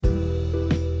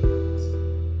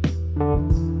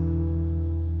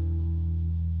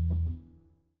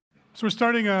So we're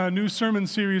starting a new sermon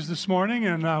series this morning,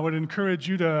 and I would encourage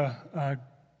you to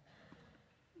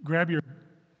grab your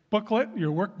booklet,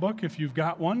 your workbook, if you've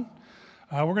got one.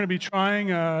 We're going to be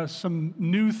trying some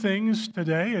new things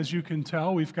today. As you can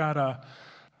tell, we've got a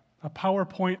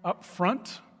PowerPoint up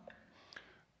front.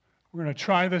 We're going to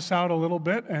try this out a little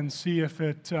bit and see if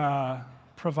it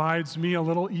provides me a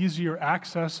little easier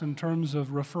access in terms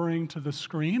of referring to the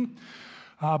screen.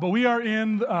 But we are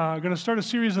going to start a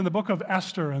series in the book of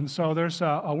Esther, and so there's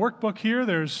a workbook here.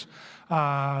 There's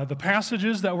the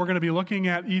passages that we're going to be looking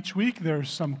at each week. There's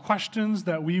some questions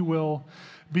that we will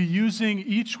be using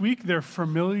each week. They're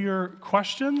familiar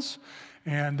questions,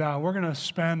 and we're going to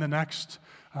spend the next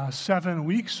 7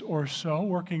 weeks or so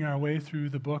working our way through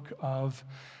the book of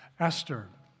Esther.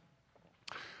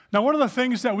 Now, one of the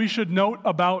things that we should note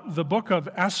about the book of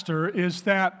Esther is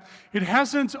that it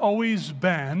hasn't always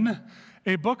been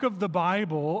a book of the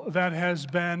Bible that has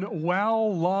been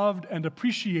well loved and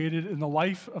appreciated in the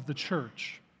life of the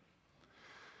church.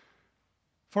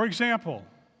 For example,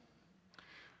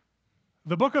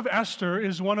 the book of Esther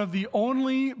is one of the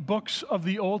only books of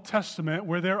the Old Testament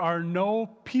where there are no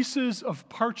pieces of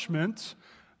parchment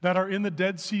that are in the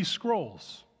Dead Sea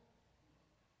Scrolls.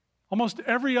 Almost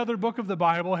every other book of the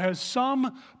Bible has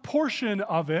some portion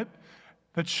of it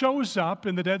that shows up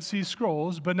in the Dead Sea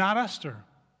Scrolls, but not Esther.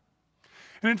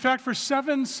 And in fact, for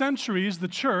 7 centuries, the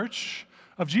church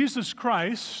of Jesus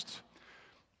Christ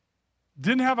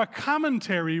didn't have a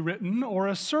commentary written or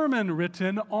a sermon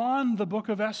written on the book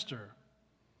of Esther.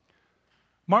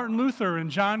 Martin Luther and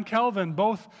John Calvin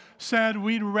both said,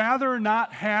 we'd rather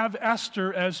not have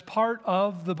Esther as part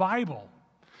of the Bible.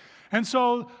 And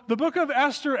so the book of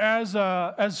Esther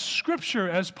as scripture,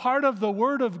 as part of the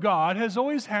Word of God, has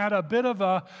always had a bit of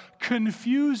a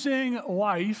confusing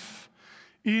life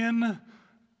in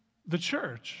the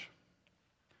church.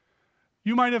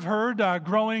 You might have heard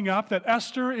growing up that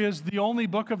Esther is the only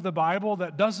book of the Bible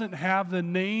that doesn't have the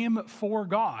name for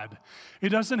God. It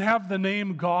doesn't have the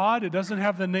name God. It doesn't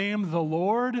have the name the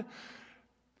Lord.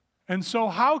 And so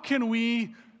how can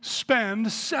we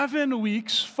spend 7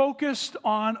 weeks focused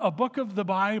on a book of the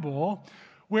Bible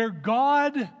where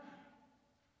God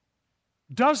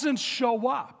doesn't show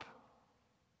up,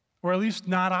 or at least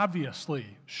not obviously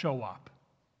show up?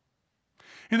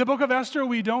 In the book of Esther,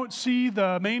 we don't see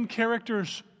the main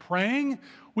characters praying.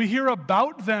 We hear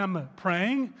about them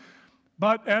praying.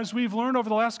 But as we've learned over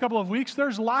the last couple of weeks,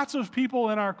 there's lots of people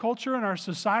in our culture and our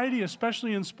society,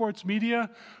 especially in sports media,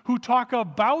 who talk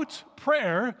about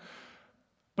prayer.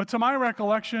 But to my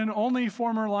recollection, only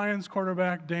former Lions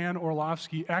quarterback Dan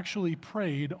Orlovsky actually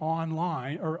prayed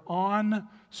online or on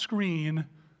screen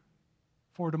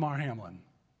for Damar Hamlin.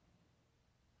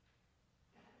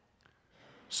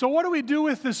 So what do we do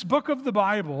with this book of the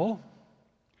Bible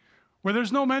where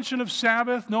there's no mention of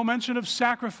Sabbath, no mention of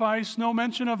sacrifice, no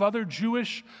mention of other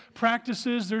Jewish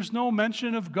practices, there's no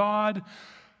mention of God?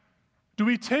 Do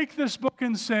we take this book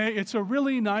and say it's a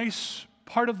really nice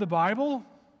part of the Bible?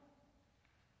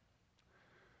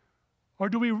 Or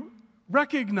do we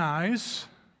recognize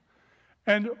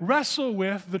and wrestle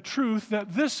with the truth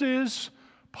that this is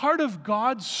part of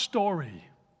God's story?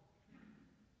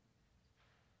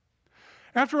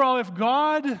 After all, if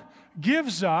God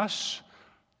gives us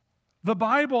the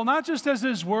Bible, not just as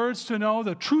His words to know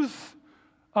the truth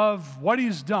of what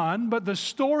He's done, but the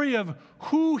story of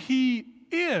who He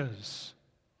is,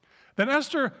 then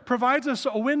Esther provides us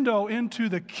a window into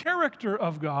the character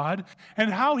of God and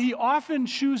how He often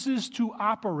chooses to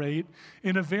operate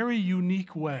in a very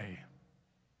unique way.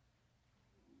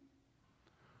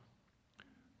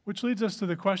 Which leads us to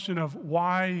the question of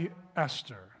why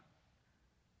Esther?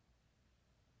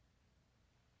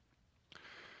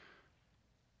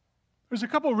 There's a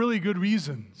couple really good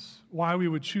reasons why we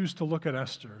would choose to look at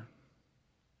Esther.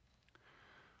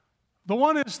 The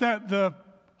one is that the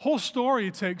whole story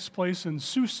takes place in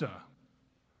Susa,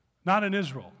 not in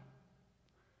Israel.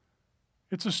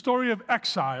 It's a story of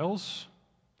exiles,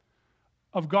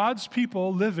 of God's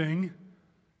people living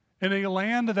in a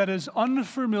land that is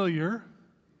unfamiliar,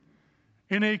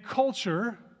 in a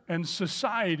culture and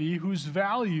society whose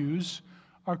values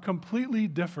are completely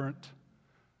different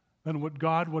than what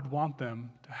God would want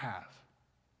them to have.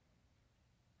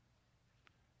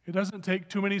 It doesn't take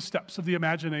too many steps of the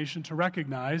imagination to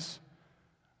recognize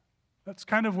that's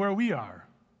kind of where we are.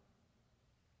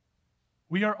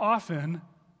 We are often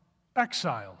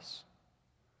exiles,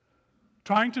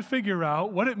 trying to figure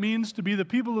out what it means to be the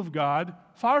people of God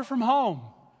far from home,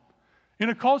 in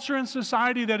a culture and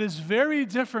society that is very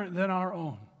different than our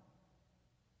own.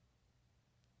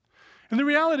 And the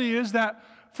reality is that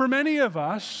for many of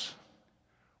us,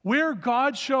 where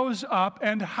God shows up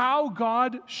and how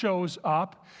God shows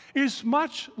up is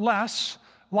much less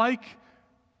like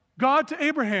God to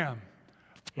Abraham.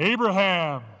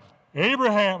 Abraham,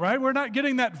 Abraham, right? We're not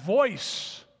getting that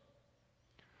voice.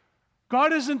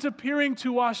 God isn't appearing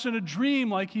to us in a dream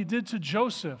like he did to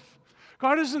Joseph.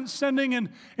 God isn't sending an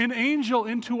angel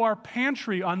into our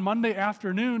pantry on Monday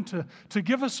afternoon to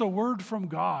give us a word from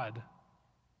God.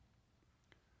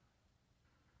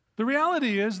 The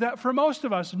reality is that for most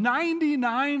of us,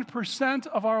 99%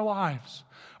 of our lives,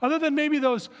 other than maybe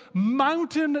those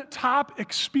mountaintop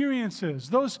experiences,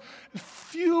 those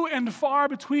few and far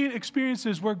between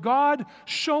experiences where God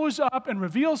shows up and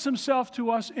reveals himself to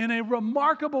us in a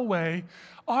remarkable way,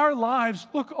 our lives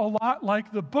look a lot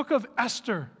like the book of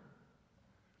Esther,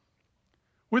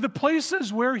 where the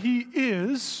places where he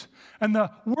is and the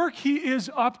work he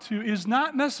is up to is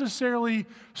not necessarily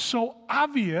so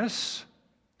obvious,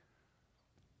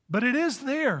 but it is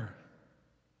there.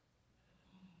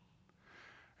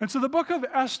 And so the book of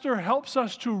Esther helps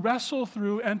us to wrestle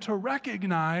through and to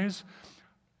recognize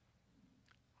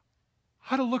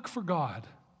how to look for God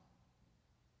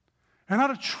and how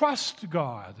to trust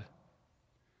God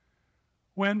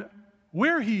when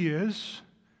where he is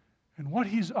and what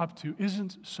he's up to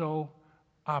isn't so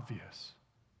obvious.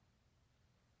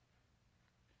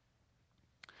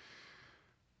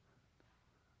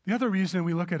 The other reason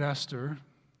we look at Esther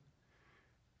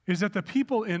is that the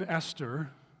people in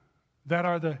Esther that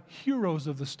are the heroes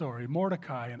of the story,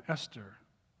 Mordecai and Esther,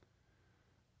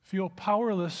 feel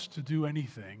powerless to do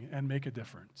anything and make a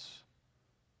difference.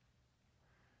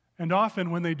 And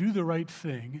often when they do the right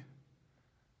thing,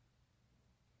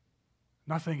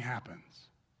 nothing happens,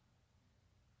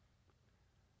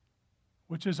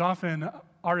 which is often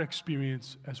our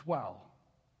experience as well.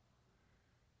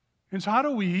 And so how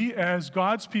do we, as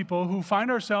God's people who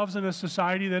find ourselves in a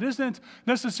society that isn't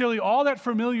necessarily all that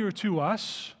familiar to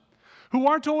us, who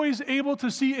aren't always able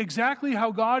to see exactly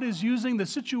how God is using the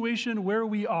situation where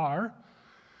we are,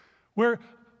 where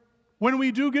when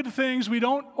we do good things, we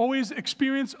don't always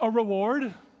experience a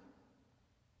reward,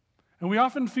 and we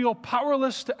often feel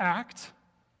powerless to act,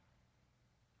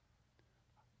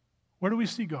 where do we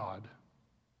see God?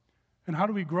 And how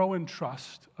do we grow in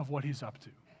trust of what he's up to?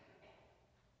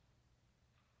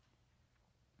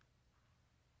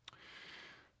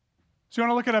 So you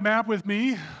want to look at a map with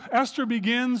me? Esther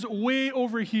begins way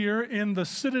over here in the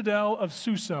citadel of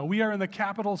Susa. We are in the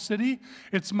capital city.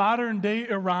 It's modern-day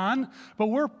Iran, but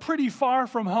we're pretty far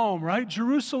from home, right?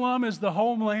 Jerusalem is the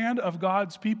homeland of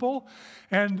God's people,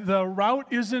 and the route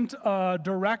isn't a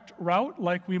direct route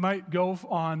like we might go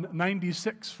on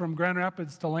 96 from Grand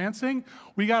Rapids to Lansing.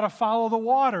 We got to follow the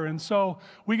water, and so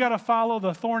we got to follow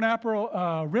the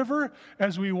Thornapple River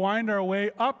as we wind our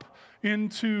way up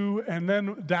into and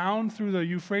then down through the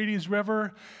Euphrates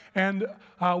River. And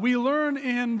we learn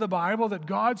in the Bible that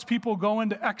God's people go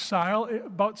into exile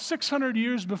about 600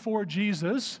 years before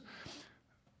Jesus.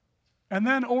 And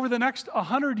then over the next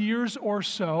 100 years or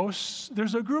so,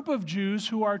 there's a group of Jews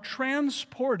who are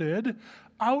transported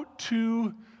out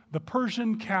to the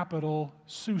Persian capital,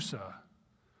 Susa.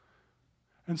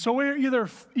 And so we're either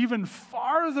even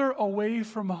farther away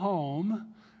from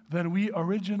home than we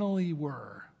originally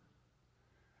were,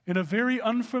 in a very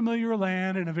unfamiliar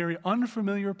land, in a very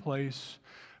unfamiliar place,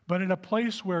 but in a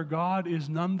place where God is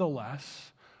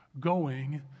nonetheless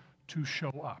going to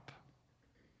show up.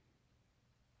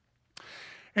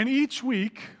 And each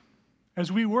week,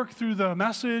 as we work through the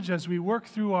message, as we work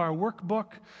through our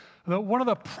workbook, one of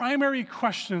the primary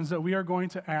questions that we are going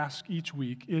to ask each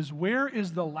week is, where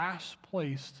is the last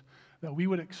place that we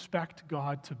would expect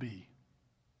God to be?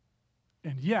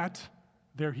 And yet,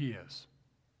 there he is.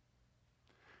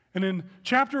 And in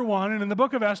chapter 1, and in the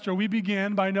book of Esther, we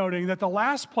begin by noting that the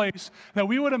last place that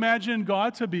we would imagine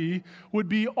God to be would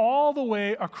be all the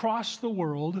way across the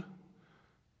world,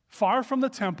 far from the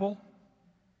temple,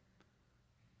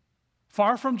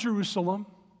 far from Jerusalem,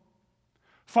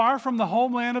 far from the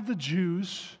homeland of the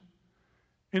Jews,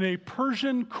 in a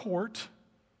Persian court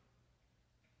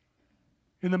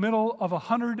in the middle of a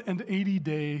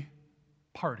 180-day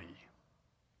party,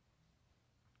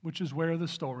 which is where the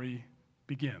story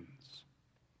begins.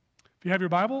 If you have your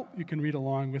Bible, you can read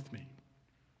along with me.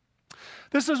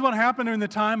 This is what happened during the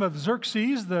time of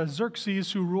Xerxes, the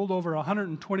Xerxes who ruled over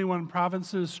 121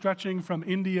 provinces stretching from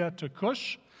India to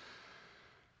Kush.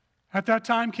 At that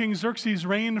time, King Xerxes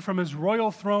reigned from his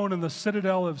royal throne in the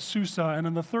citadel of Susa, and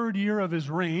in the 3rd year of his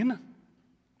reign,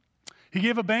 he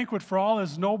gave a banquet for all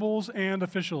his nobles and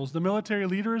officials, the military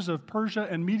leaders of Persia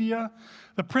and Media,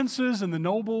 the princes and the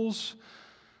nobles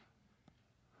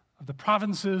of the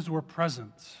provinces were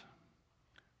present.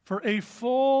 For a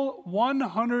full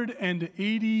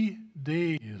 180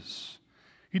 days,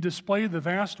 he displayed the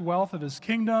vast wealth of his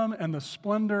kingdom and the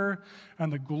splendor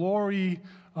and the glory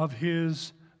of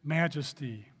his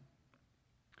majesty.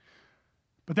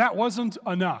 But that wasn't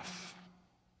enough.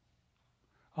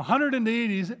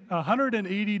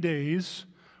 180 days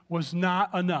was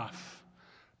not enough,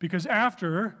 because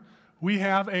after we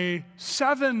have a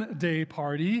 7-day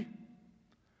party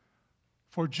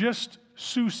for just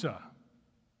Susa.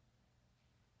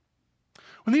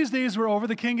 When these days were over,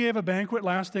 the king gave a banquet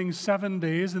lasting 7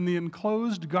 days in the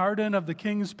enclosed garden of the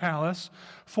king's palace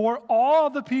for all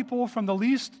the people from the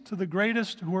least to the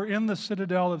greatest who were in the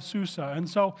citadel of Susa. And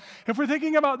so if we're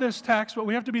thinking about this text, what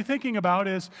we have to be thinking about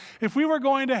is if we were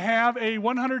going to have a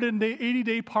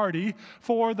 180-day party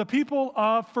for the people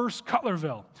of First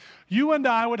Cutlerville, you and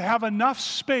I would have enough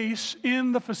space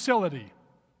in the facility.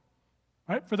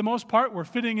 Right? For the most part, we're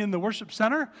fitting in the worship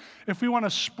center. If we want to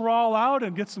sprawl out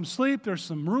and get some sleep, there's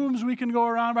some rooms we can go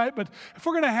around, right? But if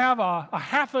we're going to have a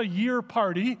half a year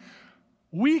party,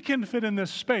 we can fit in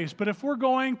this space. But if we're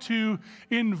going to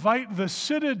invite the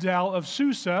citadel of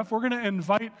Susa, if we're going to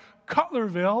invite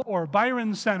Cutlerville or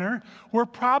Byron Center, we're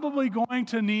probably going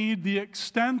to need the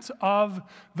extent of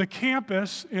the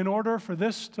campus in order for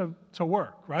this to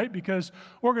work, right? Because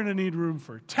we're going to need room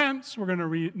for tents, we're going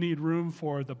to need room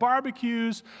for the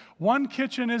barbecues. One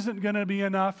kitchen isn't going to be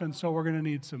enough, and so we're going to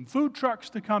need some food trucks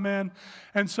to come in.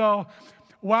 And so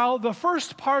while the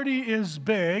first party is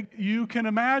big, you can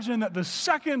imagine that the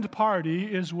second party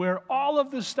is where all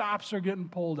of the stops are getting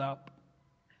pulled up.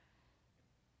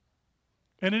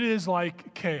 And it is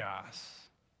like chaos.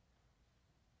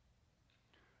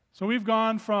 So we've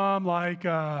gone from like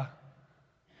an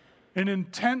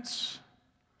intense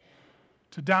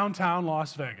to downtown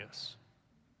Las Vegas.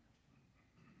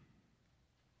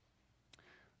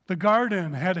 The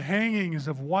garden had hangings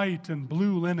of white and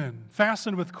blue linen,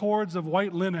 fastened with cords of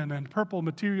white linen and purple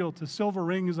material to silver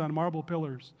rings on marble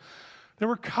pillars. There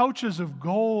were couches of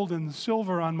gold and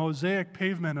silver on mosaic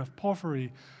pavement of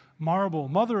porphyry, marble,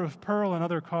 mother of pearl, and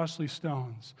other costly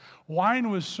stones.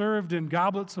 Wine was served in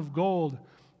goblets of gold.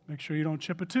 Make sure you don't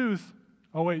chip a tooth.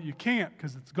 Oh, wait, you can't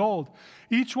because it's gold.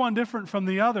 Each one different from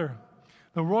the other.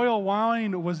 The royal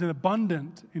wine was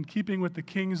abundant in keeping with the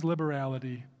king's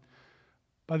liberality.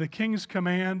 By the king's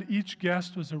command, each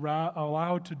guest was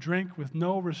allowed to drink with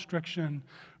no restriction,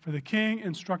 for the king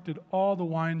instructed all the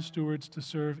wine stewards to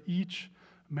serve each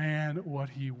man what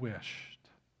he wished.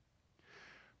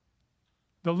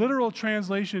 The literal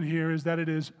translation here is that it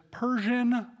is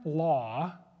Persian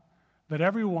law that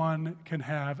everyone can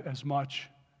have as much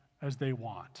as they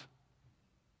want.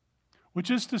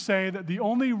 Which is to say that the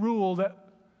only rule that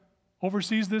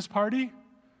oversees this party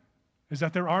is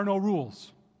that there are no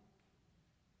rules.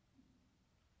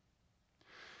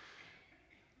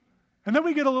 And then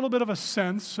we get a little bit of a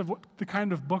sense of what the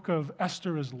kind of book of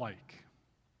Esther is like.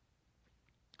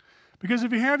 Because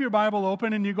if you have your Bible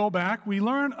open and you go back, we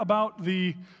learn about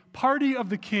the party of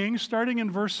the king starting in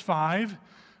verse 5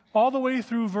 all the way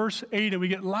through verse 8, and we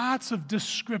get lots of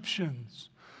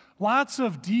descriptions, lots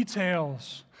of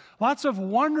details, lots of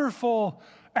wonderful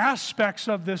aspects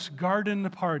of this garden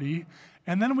party,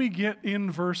 and then we get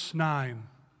in verse 9.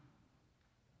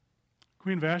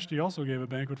 Queen Vashti also gave a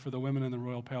banquet for the women in the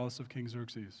royal palace of King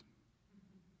Xerxes.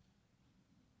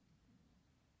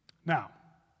 Now,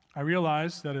 I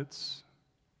realize that it's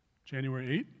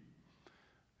January 8th,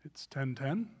 it's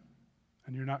 10:10,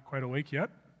 and you're not quite awake yet.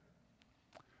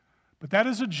 But that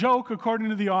is a joke according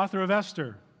to the author of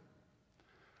Esther.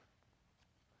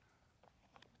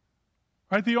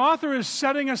 Right, the author is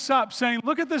setting us up, saying,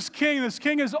 look at this king. This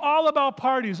king is all about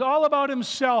parties, all about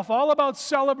himself, all about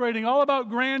celebrating, all about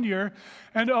grandeur.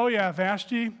 And oh yeah,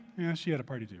 Vashti, yeah, she had a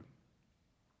party too.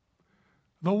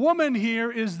 The woman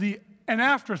here is an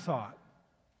afterthought.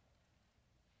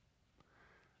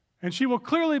 And she will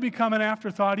clearly become an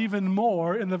afterthought even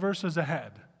more in the verses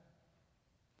ahead.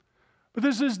 But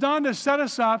this is done to set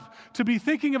us up to be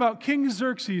thinking about King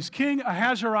Xerxes, King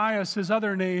Ahasuerus, his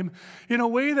other name, in a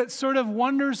way that sort of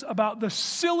wonders about the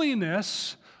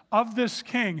silliness of this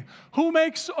king, who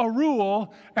makes a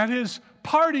rule at his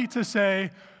party to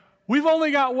say, we've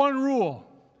only got one rule.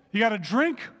 You got to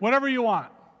drink whatever you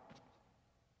want.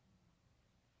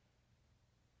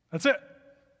 That's it.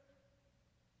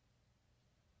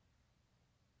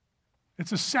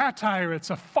 It's a satire, it's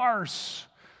a farce.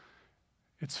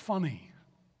 It's funny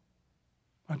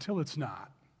until it's not.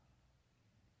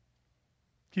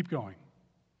 Keep going.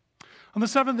 On the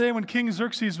seventh day, when King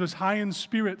Xerxes was high in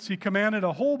spirits, he commanded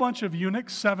a whole bunch of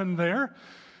eunuchs, 7 there,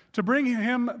 to bring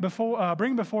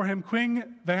before him Queen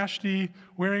Vashti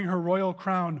wearing her royal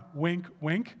crown, wink,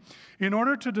 wink, in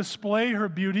order to display her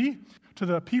beauty to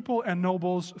the people and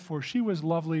nobles, for she was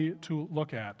lovely to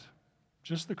look at.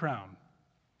 Just the crown.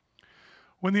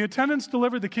 When the attendants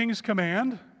delivered the king's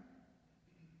command,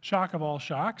 shock of all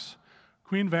shocks,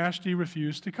 Queen Vashti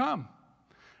refused to come.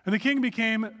 And the king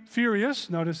became furious.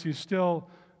 Notice he's still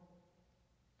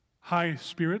high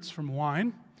spirits from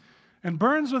wine, and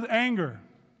burns with anger.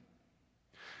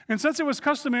 And since it was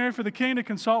customary for the king to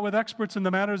consult with experts in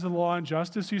the matters of the law and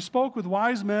justice, he spoke with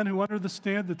wise men who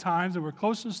understood the times and were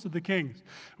closest to the king.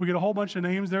 We get a whole bunch of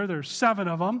names there. There's 7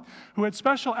 of them who had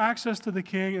special access to the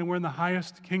king and were in the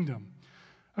highest kingdom.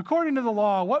 According to the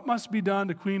law, what must be done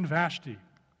to Queen Vashti?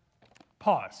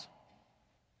 Pause.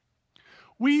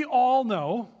 We all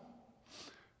know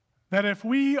that if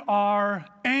we are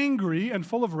angry and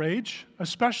full of rage,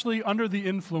 especially under the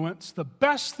influence, the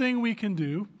best thing we can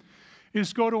do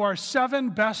is go to our 7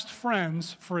 best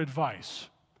friends for advice,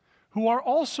 who are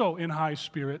also in high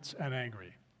spirits and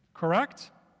angry.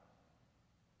 Correct?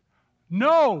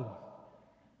 No.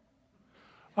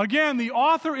 Again, the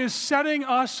author is setting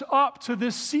us up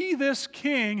to see this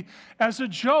king as a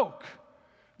joke.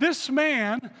 This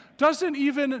man doesn't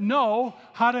even know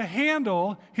how to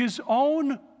handle his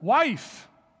own wife.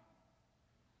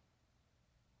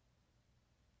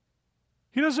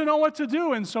 He doesn't know what to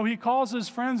do, and so he calls his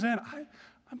friends in.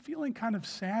 I'm feeling kind of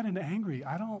sad and angry.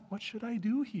 What should I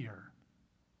do here?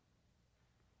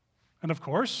 And of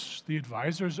course, the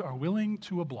advisors are willing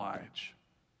to oblige.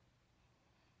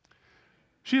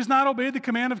 She has not obeyed the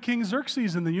command of King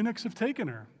Xerxes, and the eunuchs have taken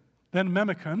her. Then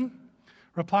Memucan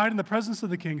replied in the presence of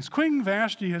the kings, Queen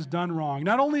Vashti has done wrong,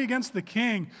 not only against the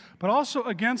king, but also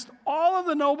against all of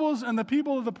the nobles and the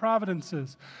people of the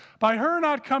provinces. By her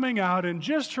not coming out in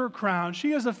just her crown,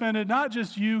 she has offended not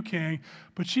just you, king,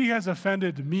 but she has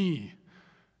offended me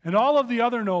and all of the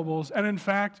other nobles. And in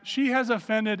fact, she has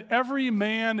offended every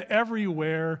man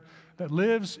everywhere that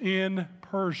lives in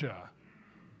Persia.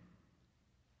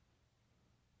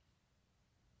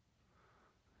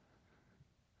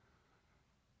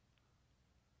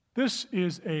 This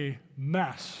is a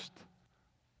messed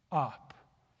up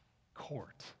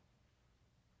court.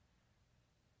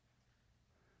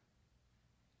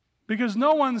 Because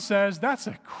no one says, that's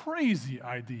a crazy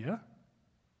idea.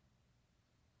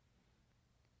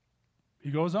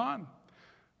 He goes on.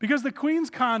 Because the queen's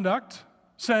conduct,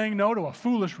 saying no to a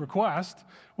foolish request,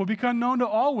 will become known to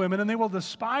all women, and they will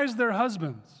despise their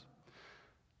husbands.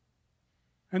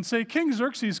 And say, King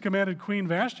Xerxes commanded Queen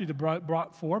Vashti to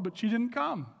brought forth, but she didn't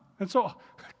come. And so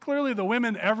clearly the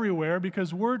women everywhere,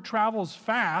 because word travels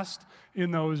fast in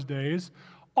those days,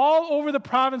 all over the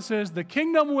provinces, the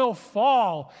kingdom will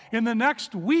fall in the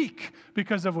next week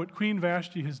because of what Queen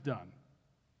Vashti has done.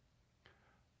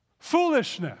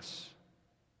 Foolishness.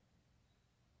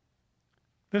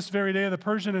 This very day, the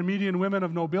Persian and Median women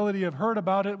of nobility have heard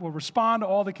about it, will respond to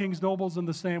all the king's nobles in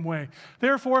the same way.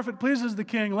 Therefore, if it pleases the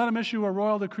king, let him issue a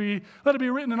royal decree. Let it be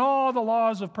written in all the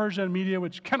laws of Persia and Media,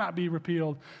 which cannot be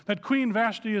repealed, that Queen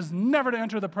Vashti is never to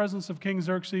enter the presence of King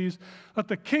Xerxes. Let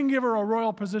the king give her a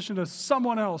royal position to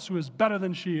someone else who is better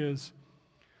than she is.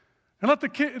 And let the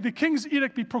king's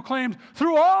edict be proclaimed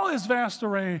through all his vast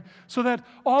array, so that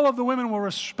all of the women will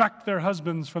respect their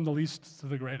husbands from the least to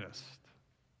the greatest.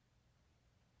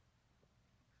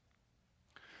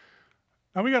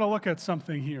 Now, we got to look at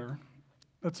something here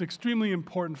that's extremely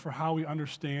important for how we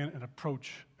understand and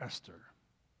approach Esther.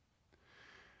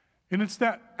 And it's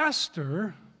that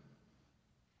Esther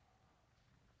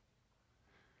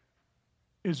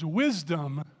is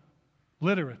wisdom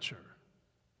literature.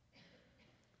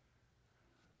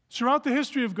 Throughout the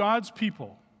history of God's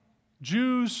people,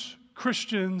 Jews,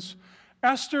 Christians,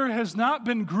 Esther has not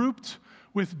been grouped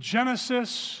with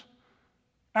Genesis,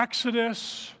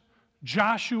 Exodus,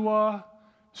 Joshua,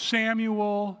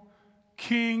 Samuel,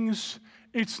 Kings.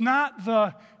 It's not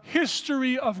the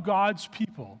history of God's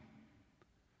people.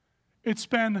 It's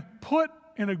been put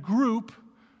in a group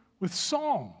with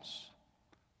Psalms,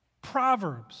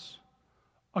 Proverbs,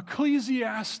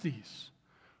 Ecclesiastes,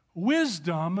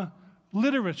 wisdom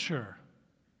literature,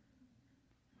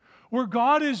 where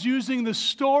God is using the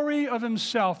story of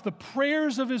himself, the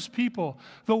prayers of his people,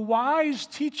 the wise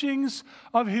teachings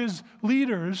of his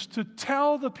leaders to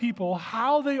tell the people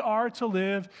how they are to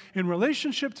live in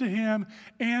relationship to him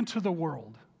and to the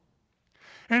world.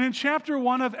 And in chapter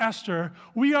 1 of Esther,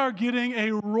 we are getting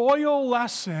a royal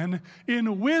lesson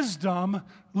in wisdom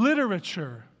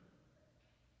literature.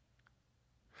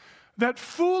 That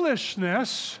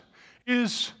foolishness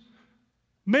is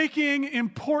making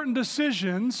important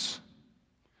decisions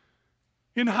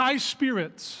in high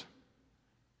spirits.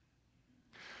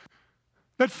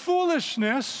 That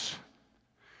foolishness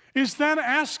is then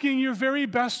asking your very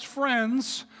best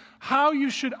friends how you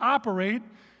should operate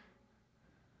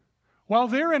while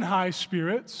they're in high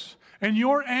spirits and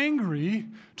you're angry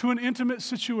to an intimate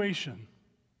situation.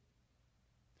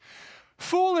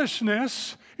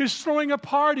 Foolishness is throwing a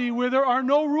party where there are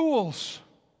no rules.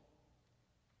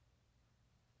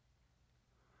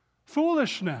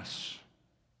 Foolishness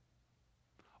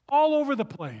all over the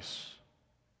place.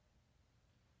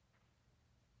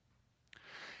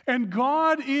 And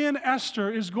God in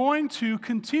Esther is going to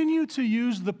continue to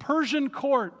use the Persian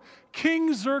court,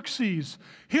 King Xerxes,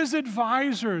 his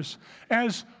advisors,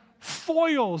 as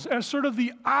foils, as sort of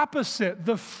the opposite,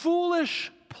 the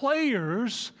foolish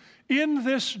players in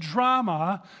this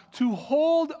drama to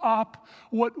hold up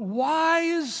what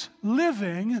wise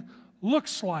living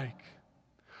looks like,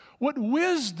 what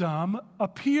wisdom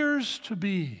appears to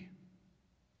be.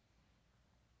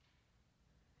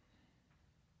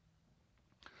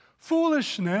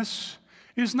 Foolishness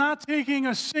is not taking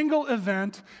a single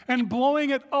event and blowing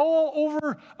it all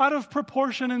over out of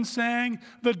proportion and saying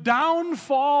the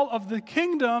downfall of the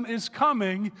kingdom is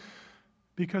coming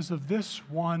because of this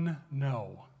one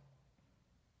no.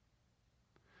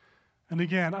 And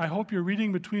again, I hope you're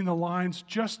reading between the lines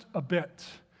just a bit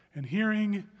and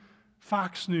hearing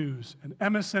Fox News and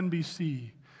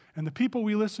MSNBC and the people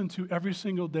we listen to every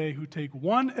single day who take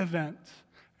one event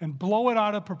and blow it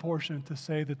out of proportion to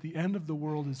say that the end of the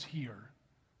world is here.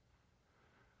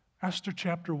 Esther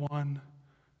chapter 1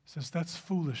 says that's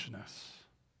foolishness.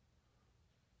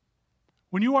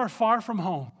 When you are far from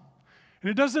home,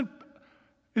 and isn't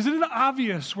it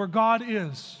obvious where God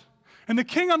is? And the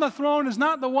king on the throne is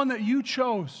not the one that you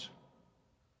chose.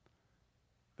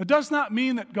 That does not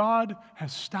mean that God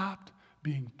has stopped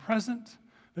being present,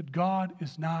 that God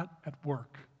is not at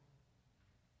work.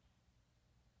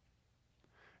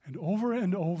 And over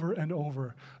and over and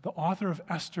over, the author of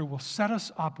Esther will set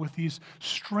us up with these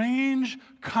strange,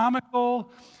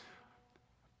 comical,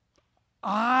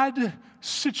 odd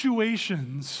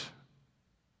situations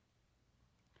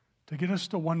to get us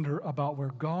to wonder about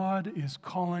where God is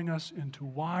calling us into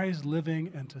wise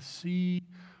living and to see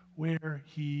where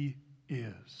He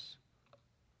is.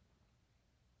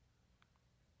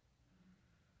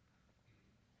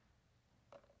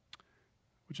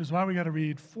 Which is why we got to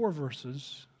read 4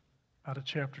 verses out of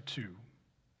chapter 2.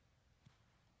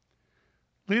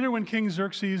 Later, when King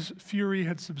Xerxes' fury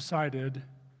had subsided,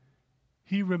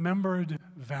 he remembered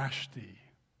Vashti.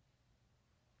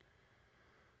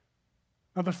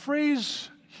 Now, the phrase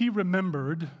he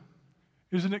remembered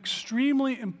is an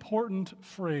extremely important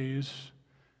phrase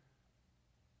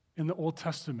in the Old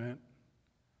Testament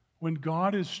when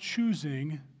God is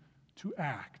choosing to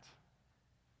act.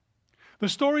 The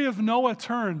story of Noah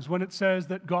turns when it says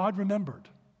that God remembered.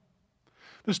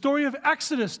 The story of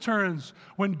Exodus turns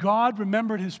when God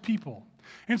remembered His people.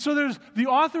 And so the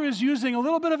author is using a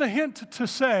little bit of a hint to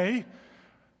say,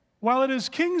 while it is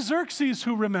King Xerxes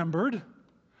who remembered,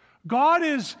 God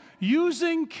is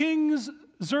using King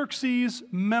Xerxes'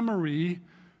 memory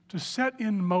to set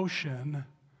in motion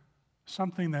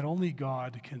something that only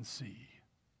God can see.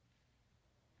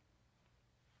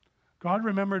 God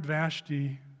remembered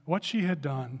Vashti, what she had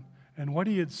done, and what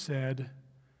He had said,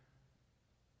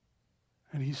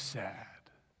 and He's sad.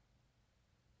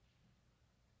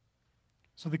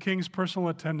 So the king's personal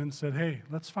attendant said, "Hey,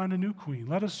 let's find a new queen.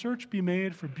 Let a search be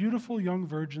made for beautiful young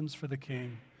virgins for the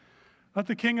king. Let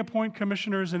the king appoint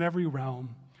commissioners in every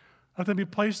realm. Let them be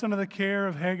placed under the care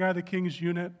of Haggai, the king's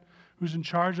eunuch, who's in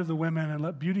charge of the women, and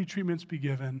let beauty treatments be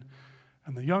given.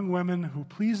 And the young woman who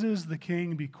pleases the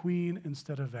king be queen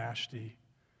instead of Vashti."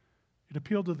 It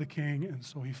appealed to the king, and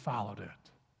so he followed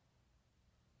it.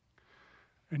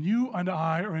 And you and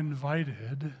I are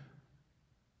invited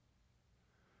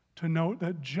to note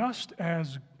that just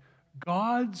as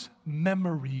God's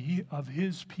memory of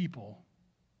His people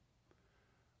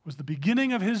was the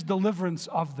beginning of His deliverance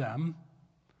of them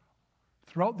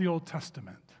throughout the Old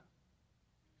Testament,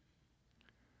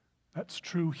 that's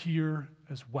true here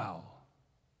as well.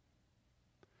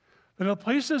 That in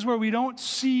places where we don't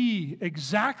see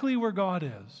exactly where God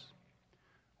is,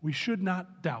 we should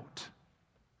not doubt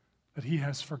that He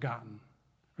has forgotten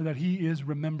or that He is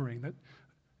remembering, that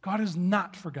God has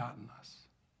not forgotten us.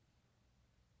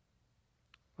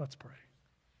 Let's pray.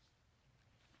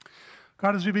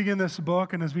 God, as we begin this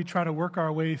book and as we try to work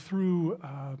our way through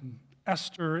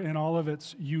Esther in all of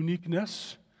its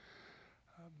uniqueness,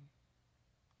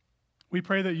 we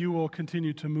pray that You will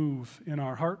continue to move in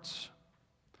our hearts,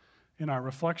 in our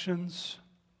reflections,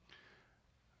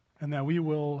 and that we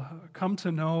will come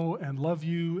to know and love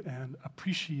you and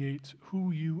appreciate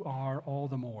who you are all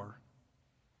the more.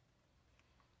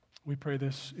 We pray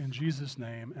this in Jesus'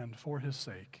 name and for his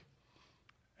sake.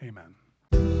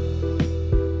 Amen.